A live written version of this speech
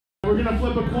we're gonna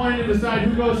flip a coin and decide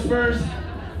who goes first.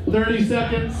 30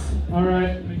 seconds. All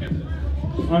right.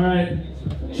 All right.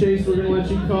 Chase, we're gonna let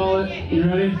you call it. You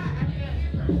ready?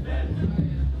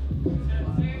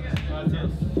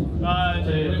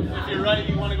 If you're right,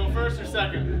 you want to go first or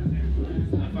second?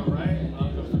 If I'm right, I'll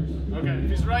go first. Okay, if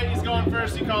he's right, he's going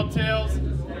first. He called tails.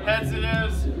 Heads it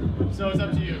is. So it's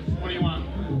up to you. What do you want?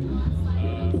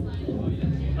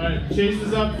 All right, Chase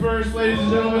is up first, ladies and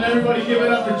gentlemen. Everybody give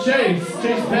it up for Chase.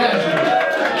 Chase Patrick.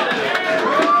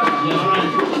 All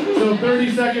right. So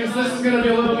 30 seconds. This is gonna be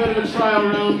a little bit of a trial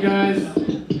round, guys.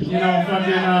 You know,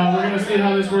 fucking, we're gonna see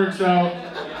how this works out.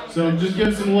 So just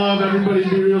give some love. Everybody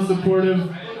be real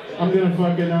supportive. I'm gonna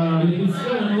fucking, It's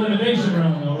still an elimination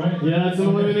round though, right? Yeah, it's an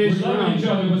elimination round. We love each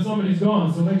other, but somebody's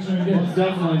gone, so make sure you get it.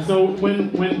 Definitely. So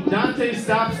when Dante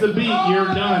stops the beat, you're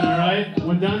done, alright?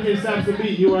 When Dante stops the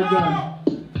beat, you are done.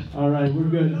 Alright, we're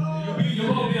good.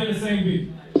 You'll all be on the same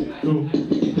beat. Cool. Go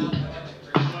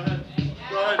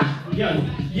ahead.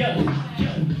 Yo.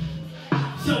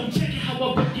 So check it how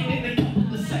I work it in a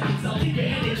couple of seconds. I'll take your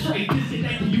hand and trade this and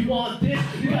that. Do you want this?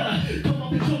 You gotta come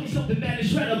up and show me something that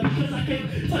is shredder, because I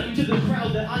can tell you to the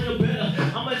crowd that I am better.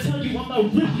 I'ma tell you I'ma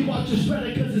rip you out your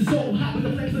shredder, cause it's so hot with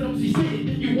the flames that don't see shit.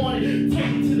 Then you want it, take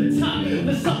it to the top.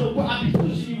 The summer where I be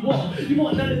pushing you off. You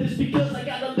want none of this because I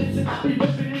got a listen. I be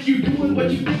ripping and you doing what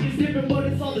you think is different, but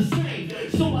it's all the same.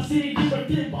 So I see you a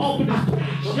dip off of this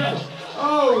page. Yo.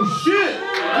 Oh shit!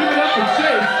 Give it up for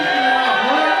Chase. Kicking it off,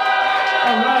 right?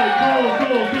 Alright,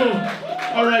 cool.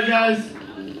 Alright guys.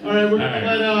 Alright, we're gonna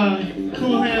let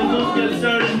Koolhand Luke get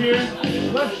started here.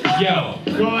 Yo,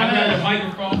 Go ahead.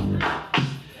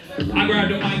 I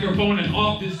grabbed the microphone and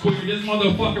off this queer. This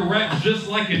motherfucker raps just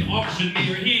like an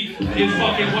auctioneer. He is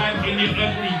fucking whack and you're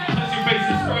ugly. Plus your face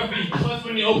is scruffy. Plus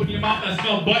when you open your mouth I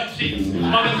smell butt cheeks.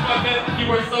 Motherfucker,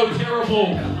 you are so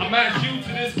terrible. I'm at you to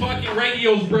this fucking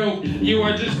radio's broke. You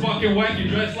are just fucking whack. You're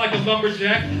dressed like a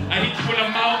lumberjack. I hit you in the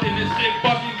mouth and this shit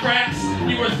fucking cracks.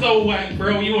 You are so whack,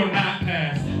 bro. You are not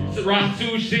passed. It's round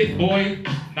 2 shit, boy.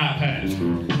 Not passed.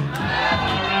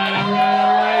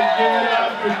 Alright. Give it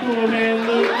up for Koolhand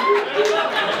Luke.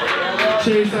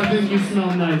 Chase, I think you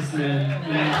smell nice, man.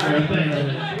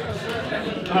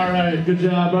 Alright, good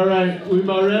job. Alright, we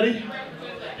about ready?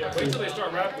 Yeah, wait till they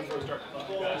start rapping before we start.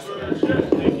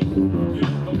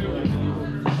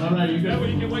 Alright, you That good?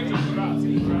 way you can wait till the crowd.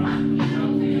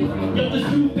 Yo, this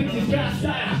new fixes got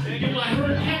style. Yo, I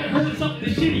haven't heard something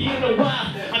shitty in a while.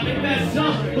 I make that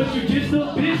song, but you just a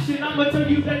bitch. And I'ma tell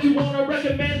you that you wanna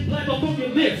recommend black off of your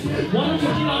lips. Why don't you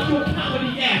get off your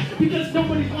comedy act? Because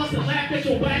nobody wants to laugh at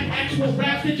your whack actual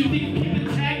raps that you think you can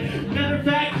attack. Matter of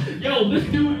fact, yo, this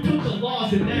dude took the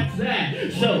loss and that's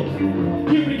that. So,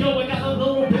 here we go, I got a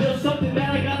little bit of something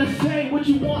that I gotta say. What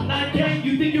you want, not gang?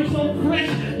 You think you're so fresh?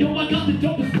 Yo, I got the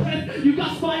dopest breath. You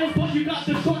got smiles, but you got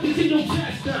the darkness in your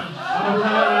chest now.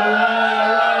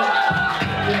 Alright.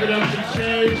 Give it up for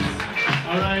Chase.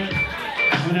 Alright.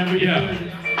 Whenever you're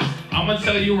good. I'm gonna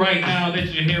tell you right now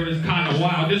that your hair is kind of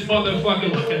wild. This motherfucker,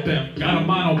 look at them, got a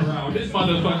monobrow. This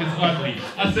motherfucker's ugly.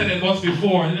 I said it once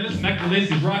before, and this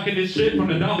necklace is rocking this shit from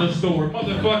the dollar store.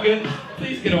 Motherfucker,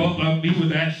 please get off of me with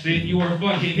that shit. You are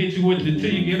fucking hit you with the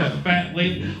till you get a fat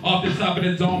lick off the top of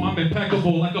the dome. I'm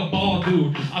impeccable like a ball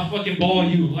dude. I fucking ball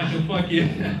you like a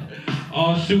fucking,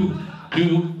 oh shoot,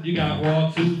 dude, you got raw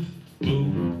tooth,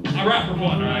 boo. I rap for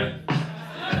fun, alright?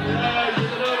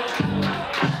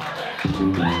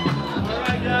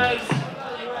 Alright guys,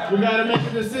 we gotta make a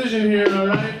decision here,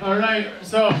 alright?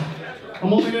 So,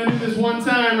 I'm only gonna do this one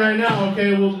time right now,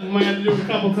 okay? We might have to do it a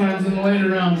couple times in the later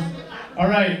rounds.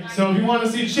 Alright, so if you want to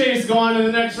see Chase go on to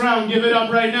the next round, give it up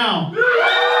right now.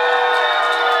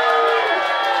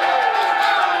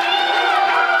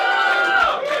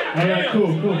 Alright,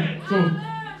 cool.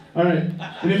 Alright,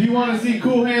 and if you want to see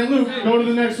Koolhand Luke go to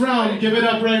the next round, give it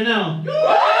up right now.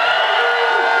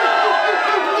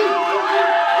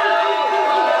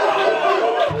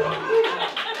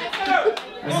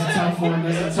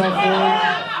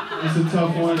 That's a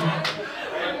tough one.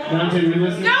 Dante, you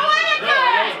listening? No one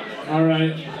good!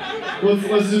 Alright.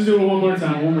 Let's just do it one more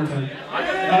time.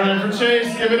 Alright, for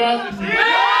Chase, give it up.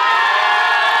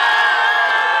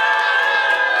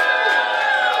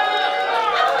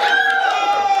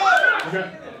 Okay.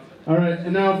 Alright,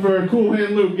 and now for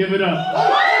Koolhand Luke, give it up.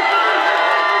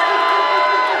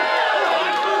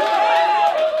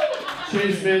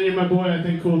 Chase, man, you're my boy. I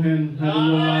think Koolhand had a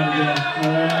little while to go.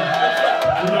 Alright?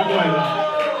 You're my boy, though.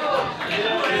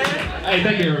 Hey,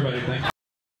 thank you, everybody. Thank you.